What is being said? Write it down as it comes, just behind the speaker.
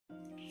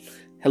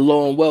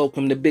Hello and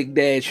welcome to Big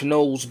Dash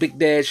Knows. Big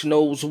Dash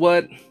knows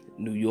what?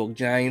 New York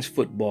Giants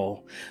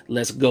football.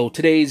 Let's go.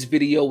 Today's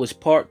video is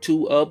part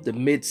 2 of the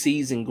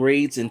mid-season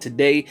grades, and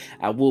today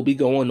I will be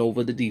going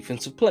over the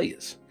defensive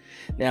players.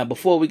 Now,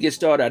 before we get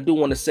started, I do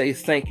want to say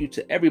thank you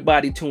to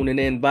everybody tuning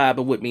in,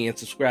 vibing with me, and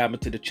subscribing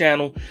to the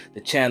channel.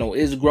 The channel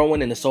is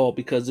growing, and it's all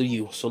because of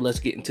you. So let's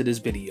get into this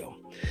video.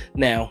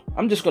 Now,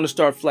 I'm just going to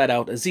start flat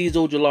out. Azeez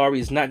Ojulari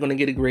is not going to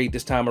get a grade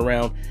this time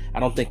around. I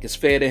don't think it's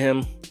fair to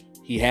him.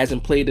 He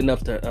hasn't played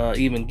enough to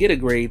even get a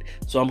grade,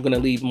 so I'm going to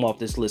leave him off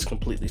this list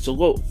completely.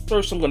 So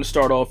first, I'm going to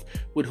start off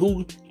with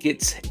who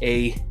gets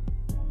a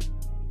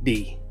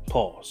D.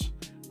 Pause.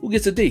 Who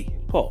gets a D?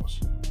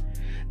 Pause.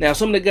 Now,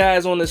 some of the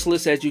guys on this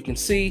list, as you can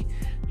see,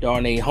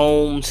 Darnay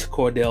Holmes,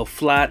 Cordell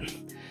Flott,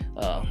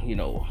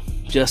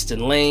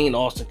 Justin Layne,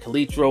 Austin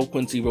Calitro,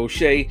 Quincy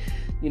Roche.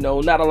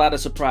 Not a lot of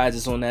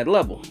surprises on that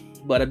level.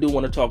 But I do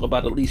want to talk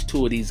about at least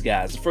 2 of these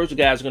guys. The first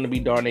guy is going to be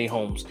Darnay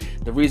Holmes.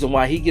 The reason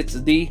why he gets a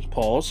D,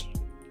 pause,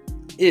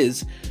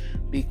 is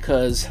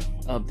because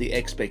of the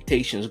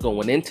expectations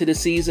going into the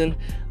season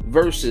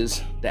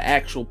versus the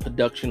actual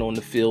production on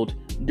the field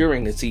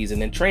during the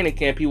season. In training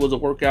camp, he was a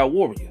workout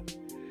warrior.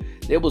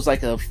 There was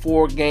like a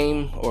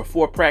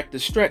 4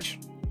 practice stretch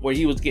where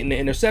he was getting the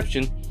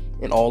interception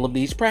in all of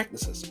these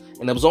practices.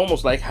 And it was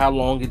almost like, how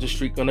long is the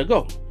streak going to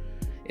go?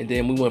 And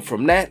then we went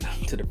from that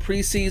to the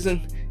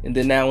preseason, and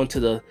then now into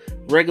the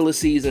regular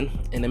season,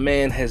 and the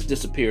man has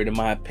disappeared, in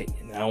my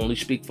opinion. I only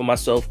speak for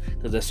myself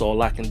because that's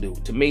all I can do.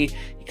 To me,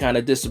 he kind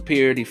of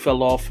disappeared. He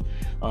fell off.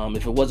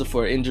 If it wasn't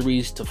for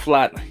injuries to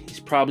Flott, he's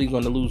probably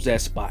going to lose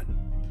that spot.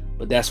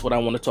 But that's what I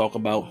want to talk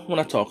about when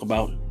I talk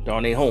about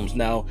Darnay Holmes.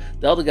 Now,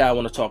 the other guy I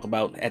want to talk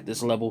about at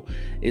this level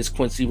is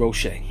Quincy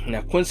Roche.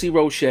 Now, Quincy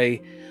Roche,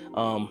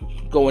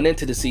 going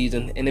into the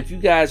season, and if you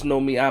guys know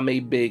me, I'm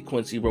a big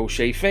Quincy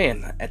Roche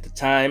fan. At the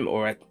time,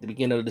 or at the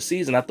beginning of the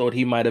season, I thought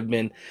he might have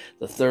been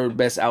the 3rd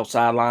best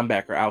outside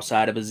linebacker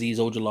outside of Azeez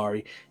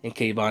Ojulari and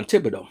Kayvon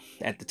Thibodeaux.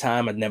 At the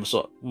time, I never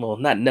saw, well,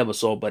 not never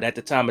saw, but at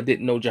the time, I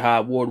didn't know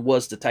Jihad Ward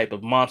was the type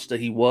of monster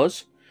he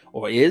was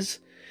or is.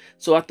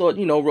 So I thought,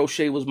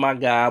 Roche was my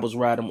guy. I was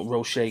riding with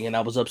Roche, and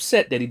I was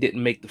upset that he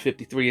didn't make the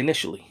 53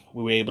 initially.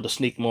 We were able to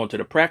sneak him onto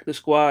the practice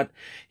squad.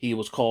 He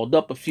was called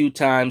up a few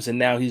times, and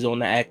now he's on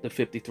the active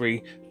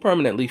 53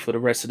 permanently for the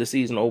rest of the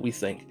season, all we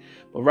think.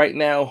 But right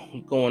now,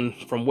 going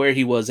from where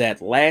he was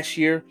at last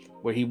year,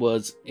 where he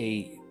was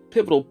a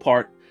pivotal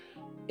part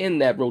in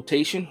that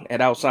rotation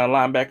at outside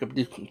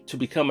linebacker, to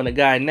becoming a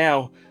guy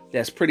now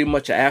that's pretty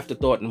much an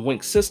afterthought in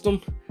Wink's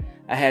system,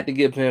 I had to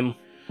give him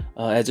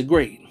as a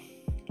grade.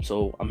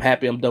 So I'm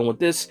happy I'm done with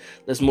this.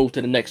 Let's move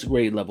to the next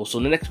grade level. So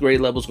the next grade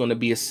level is going to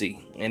be a C.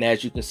 And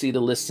as you can see, the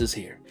list is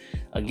here.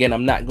 Again,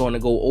 I'm not going to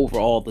go over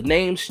all the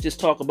names. Just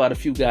talk about a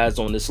few guys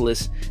on this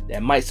list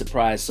that might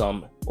surprise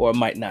some or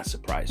might not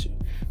surprise you.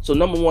 So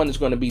number 1 is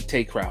going to be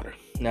Tae Crowder.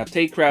 Now,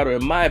 Tae Crowder,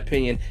 in my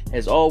opinion,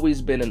 has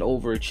always been an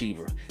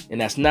overachiever. And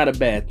that's not a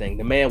bad thing.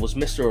 The man was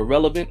Mr.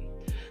 Irrelevant.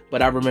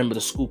 But I remember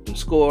the Scoop and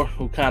Score,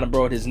 who kind of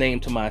brought his name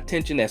to my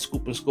attention, that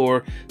Scoop and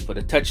Score for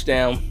the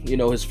touchdown,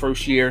 his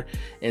first year.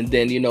 And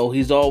then,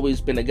 he's always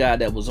been a guy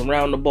that was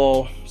around the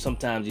ball.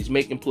 Sometimes he's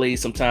making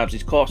plays. Sometimes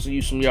he's costing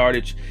you some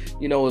yardage.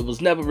 It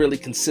was never really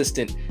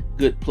consistent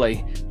good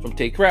play from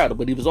Tae Crowder.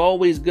 But he was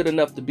always good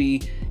enough to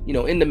be,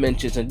 in the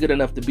mentions and good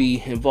enough to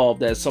be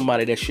involved as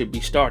somebody that should be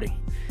starting.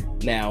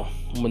 Now,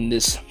 when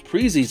this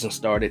preseason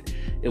started,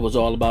 it was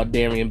all about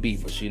Darrian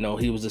Beavers.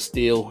 He was a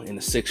steal in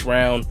the 6th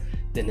round.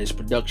 Then his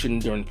production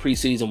during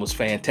preseason was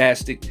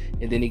fantastic,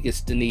 and then he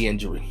gets the knee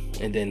injury.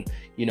 And then,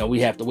 we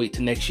have to wait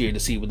till next year to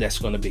see what that's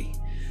going to be.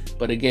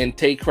 But again,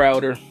 Tae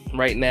Crowder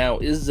right now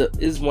is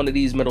one of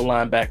these middle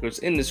linebackers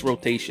in this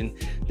rotation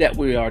that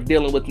we are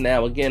dealing with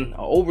now. Again, an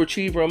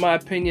overachiever in my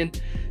opinion.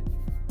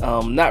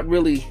 Not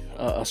really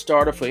a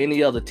starter for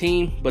any other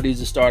team, but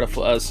he's a starter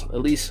for us,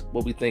 at least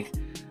what we think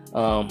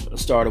a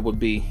starter would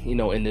be,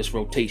 in this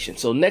rotation.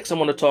 So next I'm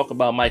going to talk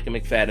about Micah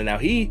McFadden. Now,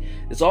 he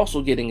is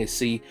also getting a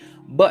C,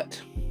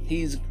 but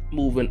he's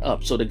moving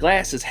up. So the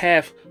glass is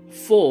half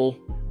full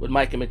with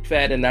Micah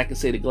McFadden. I can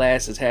say the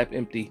glass is half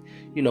empty,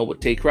 with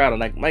Tae Crowder.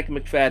 Like, Micah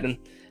McFadden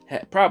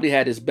probably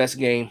had his best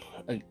game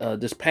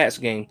this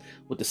past game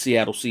with the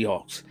Seattle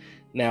Seahawks.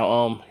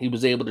 Now, he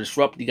was able to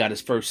disrupt. He got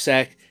his first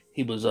sack.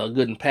 He was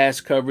good in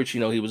pass coverage.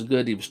 He was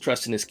good. He was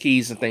trusting his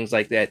keys and things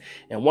like that.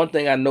 And one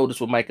thing I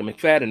noticed with Micah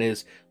McFadden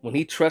is when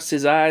he trusts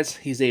his eyes,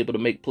 he's able to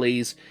make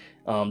plays,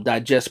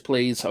 dissect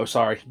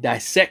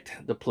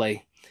the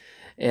play,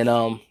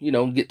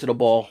 and, get to the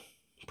ball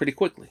pretty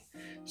quickly.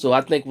 So I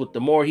think with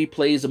the more he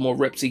plays, the more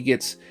reps he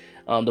gets,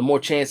 the more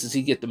chances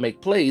he gets to make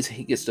plays,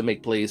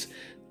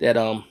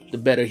 that the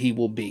better he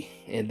will be.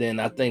 And then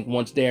I think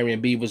once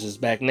Darrian Beavers is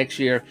back next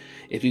year,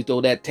 if you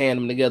throw that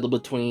tandem together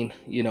between,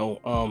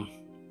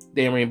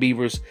 Darrian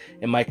Beavers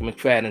and Micah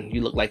McFadden, you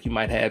look like you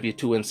might have your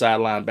 2 inside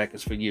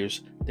linebackers for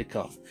years to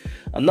come.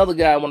 Another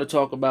guy I want to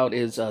talk about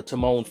is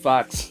Tomon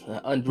Fox,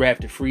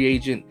 undrafted free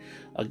agent,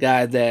 a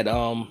guy that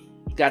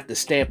got the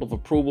stamp of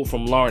approval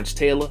from Lawrence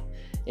Taylor.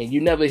 And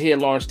you never hear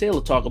Lawrence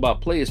Taylor talk about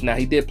players. Now,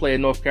 he did play at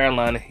North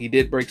Carolina. He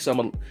did break some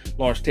of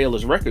Lawrence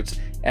Taylor's records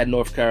at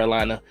North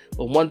Carolina.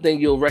 But one thing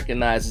you'll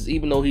recognize is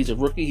even though he's a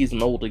rookie, he's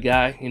an older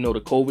guy. You know,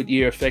 the COVID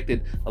year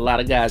affected a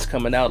lot of guys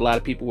coming out. A lot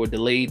of people were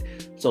delayed.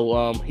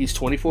 So he's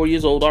 24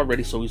 years old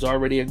already, so he's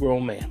already a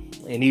grown man.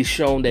 And he's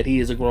shown that he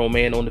is a grown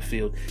man on the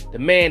field. The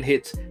man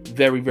hits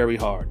very, very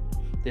hard.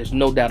 There's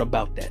no doubt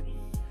about that.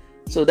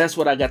 So that's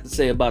what I got to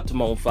say about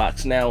Tomon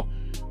Fox. Now,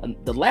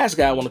 the last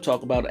guy I want to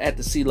talk about at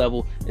the C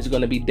level is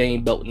going to be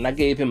Dane Belton. I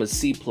gave him a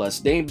C+.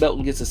 Dane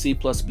Belton gets a C+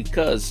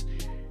 because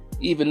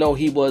even though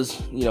he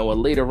was, you know, a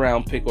later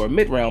round pick or a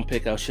mid-round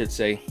pick, I should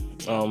say,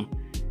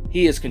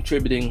 he is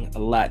contributing a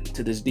lot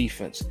to this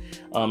defense.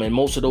 And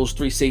most of those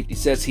 3 safety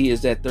sets, he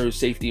is that third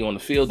safety on the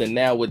field. And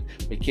now with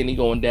McKinney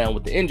going down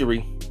with the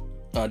injury,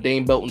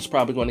 Dane Belton's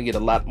probably going to get a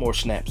lot more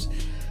snaps.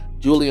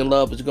 Julian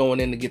Love is going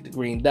in to get the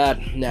green dot.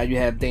 Now you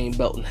have Dane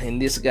Belton,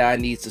 and this guy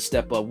needs to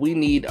step up. We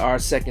need our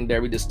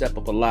secondary to step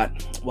up a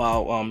lot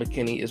while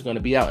McKinney is going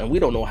to be out. And we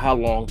don't know how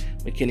long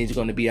McKinney's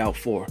going to be out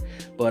for.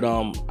 But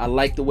I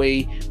like the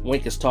way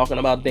Wink is talking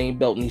about Dane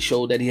Belton. He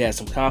showed that he has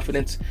some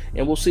confidence.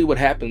 And we'll see what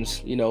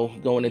happens, you know,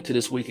 going into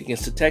this week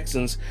against the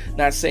Texans.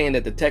 Not saying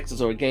that the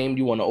Texans are a game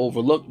you want to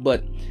overlook,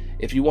 but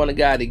if you want a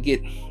guy to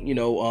get, you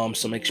know,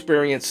 some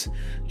experience,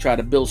 try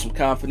to build some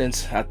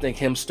confidence, I think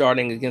him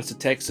starting against the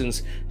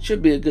Texans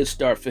should be a good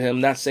start for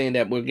him. Not saying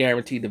that we're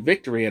guaranteed the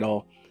victory at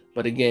all,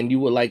 but again, you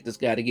would like this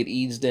guy to get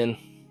eased in,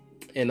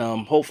 and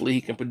hopefully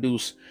he can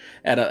produce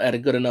at a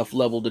good enough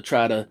level to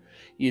try to,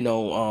 you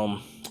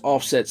know,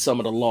 offset some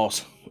of the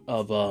loss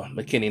of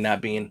McKinney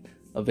not being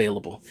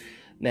available.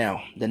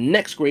 Now, the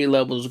next grade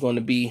level is going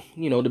to be,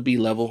 you know, the B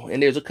level.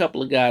 And there's a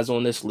couple of guys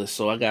on this list.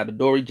 So I got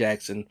Adoree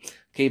Jackson,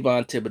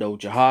 Kayvon Thibodeaux,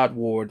 Jihad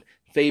Ward,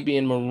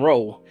 Fabian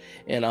Monroe,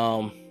 and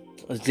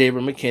Xavier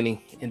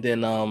McKinney. And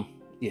then,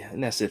 yeah,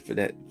 and that's it for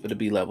the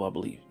B level, I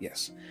believe.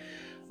 Yes.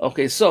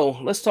 Okay, so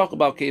let's talk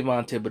about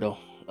Kayvon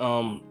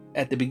Thibodeaux.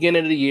 At the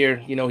beginning of the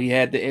year, you know, he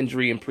had the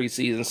injury in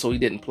preseason, so he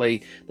didn't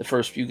play the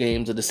first few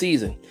games of the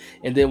season.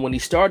 And then when he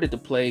started to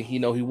play,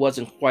 you know, he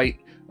wasn't quite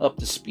up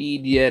to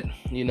speed yet.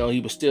 You know, he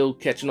was still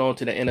catching on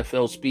to the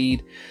NFL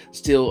speed,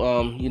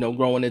 still, you know,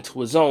 growing into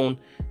his own,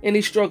 and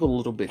he struggled a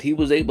little bit. He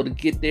was able to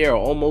get there, or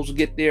almost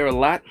get there a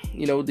lot,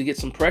 you know, to get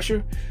some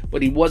pressure,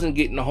 but he wasn't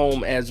getting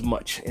home as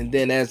much. And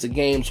then as the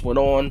games went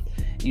on,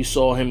 you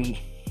saw him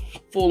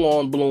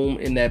full-on bloom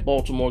in that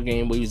Baltimore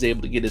game where he was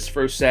able to get his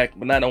first sack,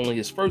 but not only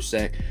his first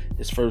sack,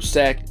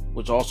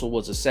 which also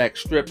was a sack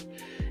strip,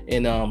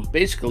 and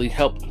basically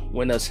helped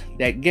win us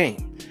that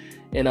game.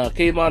 And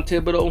Kayvon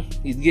Thibodeaux,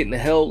 he's getting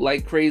held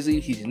like crazy.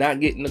 He's not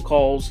getting the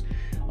calls.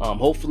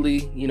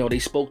 Hopefully, you know, they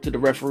spoke to the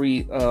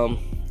referee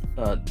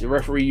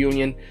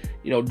union,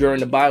 you know, during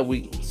the bye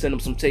week, send him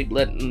some tape,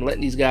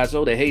 letting these guys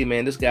know that, hey,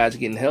 man, this guy's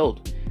getting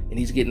held, and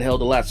he's getting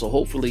held a lot. So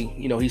hopefully,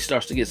 you know, he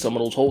starts to get some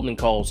of those holding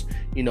calls,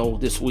 you know,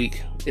 this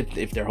week,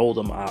 if they're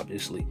holding him,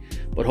 obviously.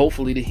 But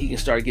hopefully he can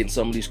start getting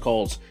some of these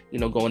calls, you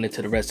know, going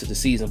into the rest of the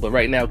season. But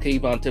right now,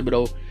 Kayvon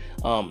Thibodeaux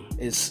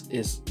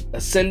is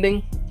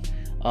ascending.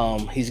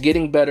 He's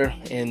getting better,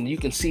 and you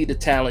can see the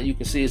talent, you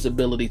can see his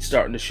ability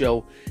starting to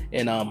show,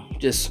 and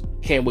just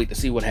can't wait to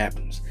see what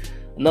happens.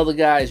 Another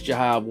guy is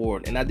Jihad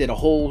Ward, and I did a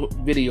whole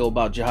video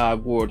about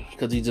Jihad Ward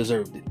because he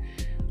deserved it.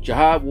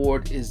 Jihad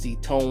Ward is the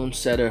tone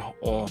setter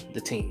on the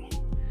team.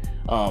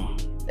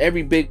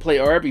 Every big play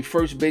or every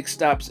first big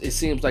stops, it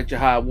seems like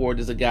Jihad Ward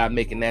is a guy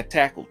making that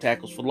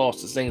tackles for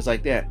losses, things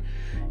like that.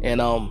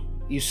 And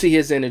you see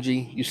his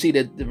energy. You see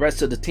that the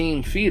rest of the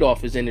team feed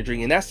off his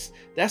energy, and that's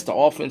the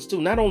offense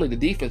too. Not only the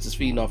defense is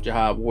feeding off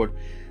Jihad Ward,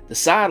 the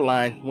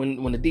sideline,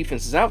 when the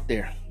defense is out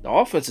there, the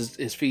offense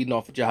is feeding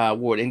off of Jihad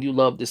Ward, and you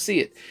love to see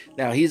it.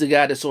 Now, he's a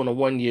guy that's on a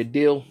one-year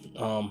deal.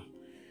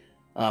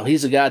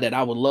 He's a guy that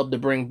I would love to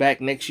bring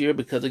back next year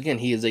because, again,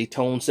 he is a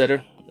tone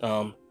setter.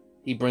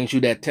 He brings you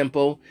that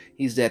tempo.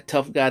 He's that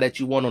tough guy that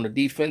you want on the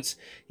defense.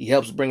 He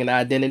helps bring an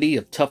identity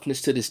of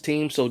toughness to this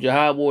team. So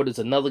Jihad Ward is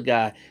another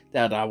guy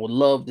that I would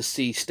love to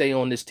see stay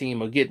on this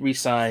team or get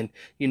re-signed,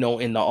 you know,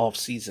 in the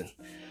offseason.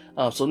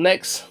 So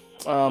next,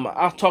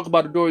 I'll talk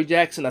about Adoree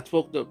Jackson. I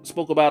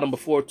spoke about him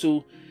before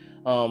too.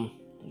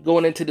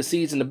 Going into the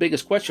season, the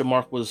biggest question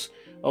mark was,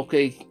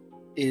 okay,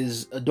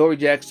 is Adoree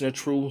Jackson a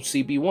true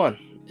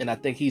CB1? And I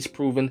think he's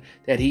proven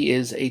that he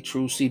is a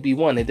true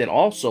CB1. And then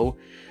also,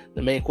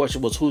 the main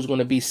question was who's going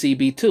to be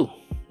CB2,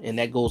 and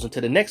that goes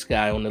into the next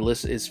guy on the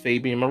list is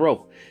Fabian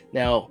Monroe.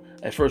 Now,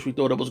 at first we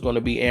thought it was going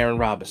to be Aaron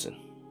Robinson,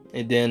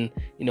 and then,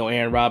 you know,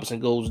 Aaron Robinson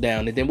goes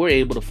down, and then we're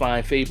able to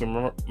find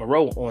Fabian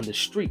Monroe on the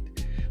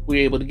street. We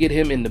were able to get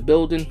him in the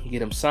building,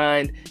 get him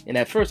signed, and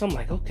at first I'm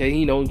like, okay,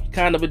 you know,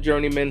 kind of a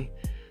journeyman,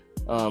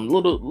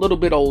 little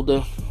bit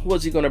older.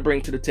 What's he going to bring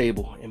to the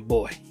table? And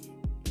boy,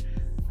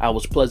 I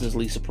was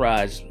pleasantly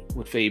surprised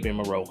with Fabian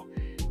Monroe.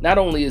 Not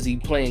only is he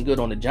playing good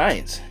on the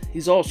Giants,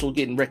 he's also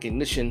getting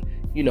recognition,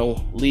 you know,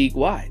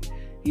 league-wide.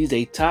 He's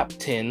a top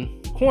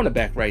 10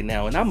 cornerback right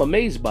now, and I'm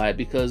amazed by it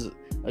because,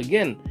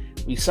 again,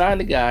 we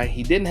signed a guy,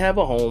 he didn't have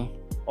a home,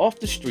 off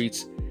the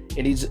streets,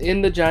 and he's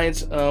in the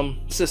Giants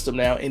system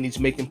now, and he's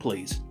making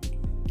plays.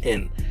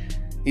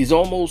 He's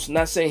almost,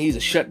 not saying he's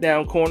a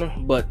shutdown corner,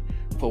 but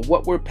for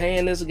what we're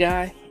paying this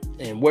guy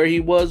and where he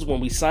was when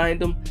we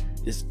signed him,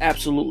 is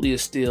absolutely a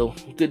steal.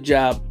 Good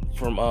job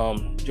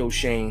from Joe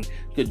Schoen.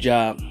 Good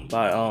job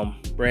by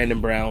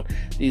Brandon Brown.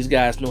 These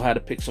guys know how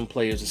to pick some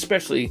players,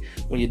 especially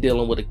when you're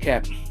dealing with a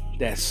cap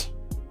that's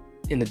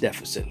in the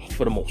deficit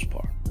for the most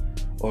part,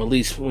 or at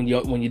least when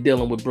you're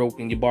dealing with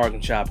broken, you're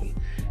bargain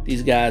shopping.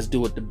 These guys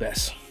do it the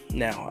best.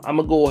 Now I'm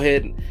gonna go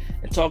ahead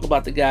and talk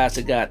about the guys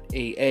that got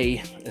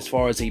A as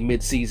far as a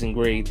mid-season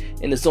grade,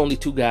 and there's only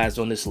 2 guys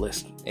on this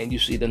list, and you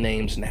see the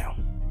names now.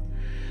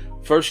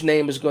 First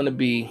name is going to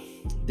be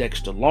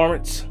Dexter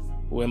Lawrence,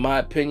 who in my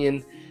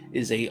opinion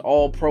is a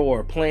all-pro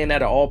or playing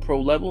at an all-pro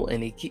level,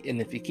 and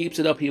if he keeps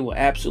it up, he will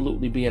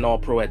absolutely be an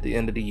all-pro at the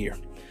end of the year.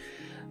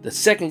 The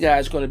second guy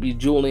is going to be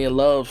Julian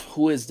Love,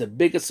 who is the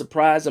biggest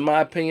surprise in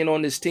my opinion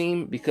on this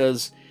team,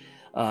 because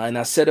and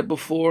I said it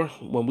before,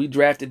 when we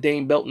drafted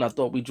Dane Belton, I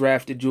thought we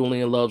drafted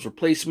Julian Love's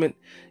replacement.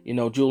 You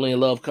know,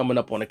 Julian Love coming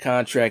up on a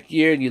contract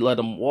year, you let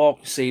him walk,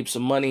 save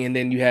some money, and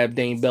then you have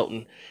Dane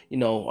Belton, you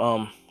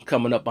know,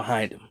 coming up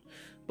behind him.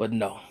 But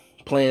no,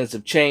 plans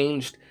have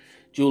changed.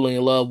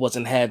 Julian Love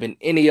wasn't having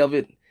any of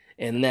it,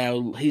 and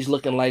now he's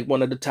looking like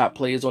one of the top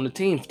players on the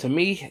team. To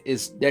me,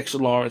 it's Dexter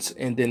Lawrence,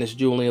 and then it's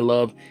Julian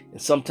Love,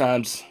 and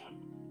sometimes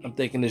I'm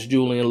thinking it's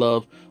Julian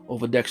Love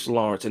over Dexter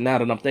Lawrence. And now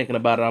that I'm thinking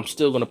about it, I'm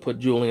still going to put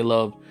Julian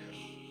Love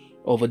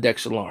over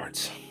Dexter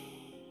Lawrence.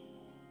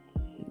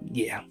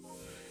 Yeah,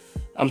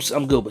 I'm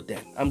good with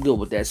that. I'm good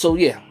with that. So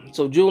yeah,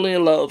 so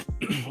Julian Love,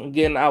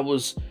 again, I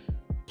was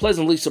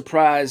pleasantly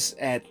surprised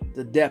at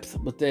the depth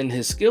within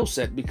his skill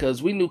set,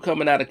 because we knew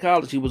coming out of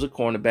college he was a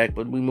cornerback,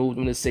 but we moved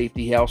him to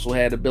safety. He also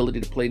had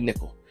ability to play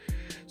nickel.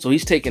 So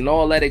he's taking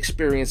all that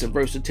experience and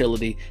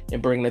versatility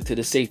and bringing it to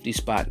the safety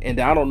spot. And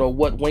I don't know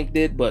what Wink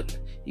did, but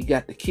he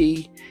got the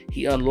key.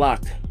 He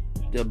unlocked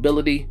the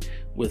ability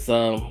with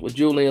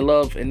Julian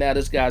Love, and now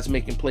this guy's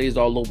making plays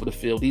all over the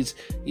field. He's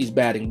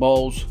batting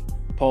balls,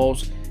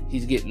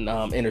 he's getting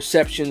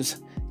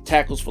interceptions,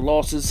 tackles for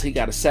losses. He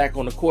got a sack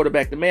on the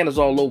quarterback. The man is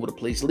all over the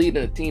place,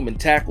 leading the team in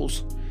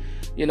tackles.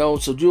 You know,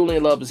 so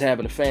Julian Love is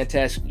having a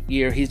fantastic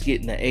year. He's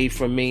getting an A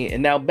from me.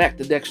 And now back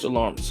to Dexter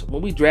Lawrence.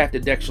 When we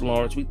drafted Dexter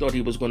Lawrence, we thought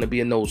he was going to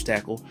be a nose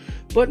tackle.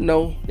 But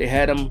no, they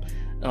had him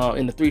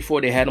in the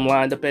 3-4. They had him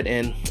lined up at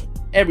end.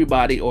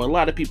 Everybody, or a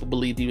lot of people,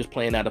 believed he was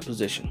playing out of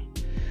position.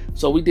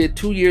 So we did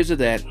 2 years of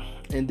that.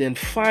 And then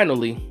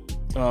finally,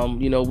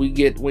 you know, we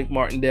get Wink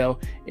Martindale,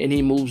 and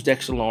he moves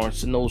Dexter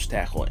Lawrence to nose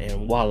tackle.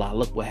 And voila,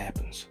 look what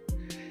happens.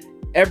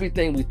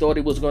 Everything we thought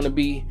it was going to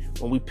be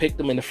when we picked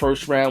him in the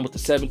first round with the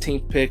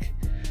 17th pick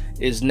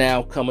is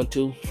now coming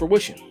to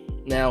fruition.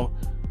 Now,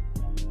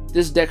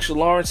 this Dexter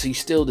Lawrence, he's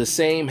still the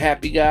same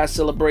happy guy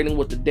celebrating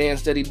with the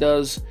dance that he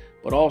does,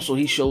 but also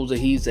he shows that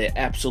he's an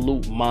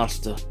absolute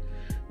monster,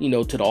 you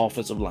know, to the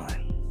offensive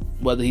line.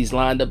 Whether he's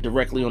lined up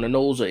directly on the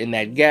nose or in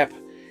that gap,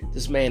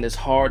 this man is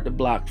hard to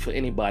block for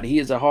anybody. He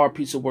is a hard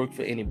piece of work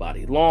for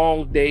anybody.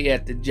 Long day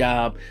at the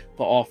job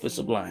for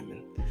offensive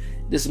linemen.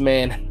 This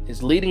man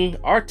is leading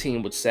our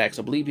team with sacks.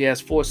 I believe he has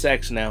 4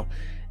 sacks now.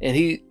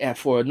 And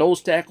for a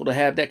nose tackle to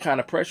have that kind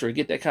of pressure,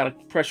 get that kind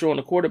of pressure on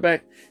the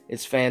quarterback,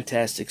 it's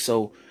fantastic.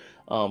 So,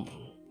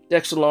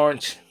 Dexter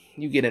Lawrence,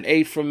 you get an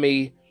A from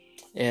me.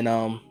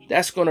 And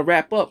that's going to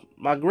wrap up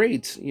my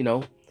grades, you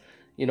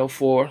know,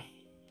 for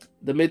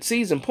the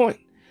midseason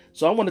point.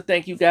 So I want to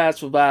thank you guys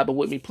for vibing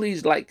with me.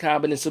 Please like,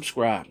 comment, and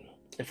subscribe.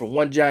 And from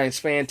one Giants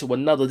fan to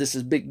another, this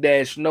is Big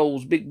Dash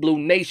Knows, Big Blue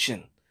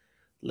Nation.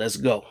 Let's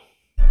go.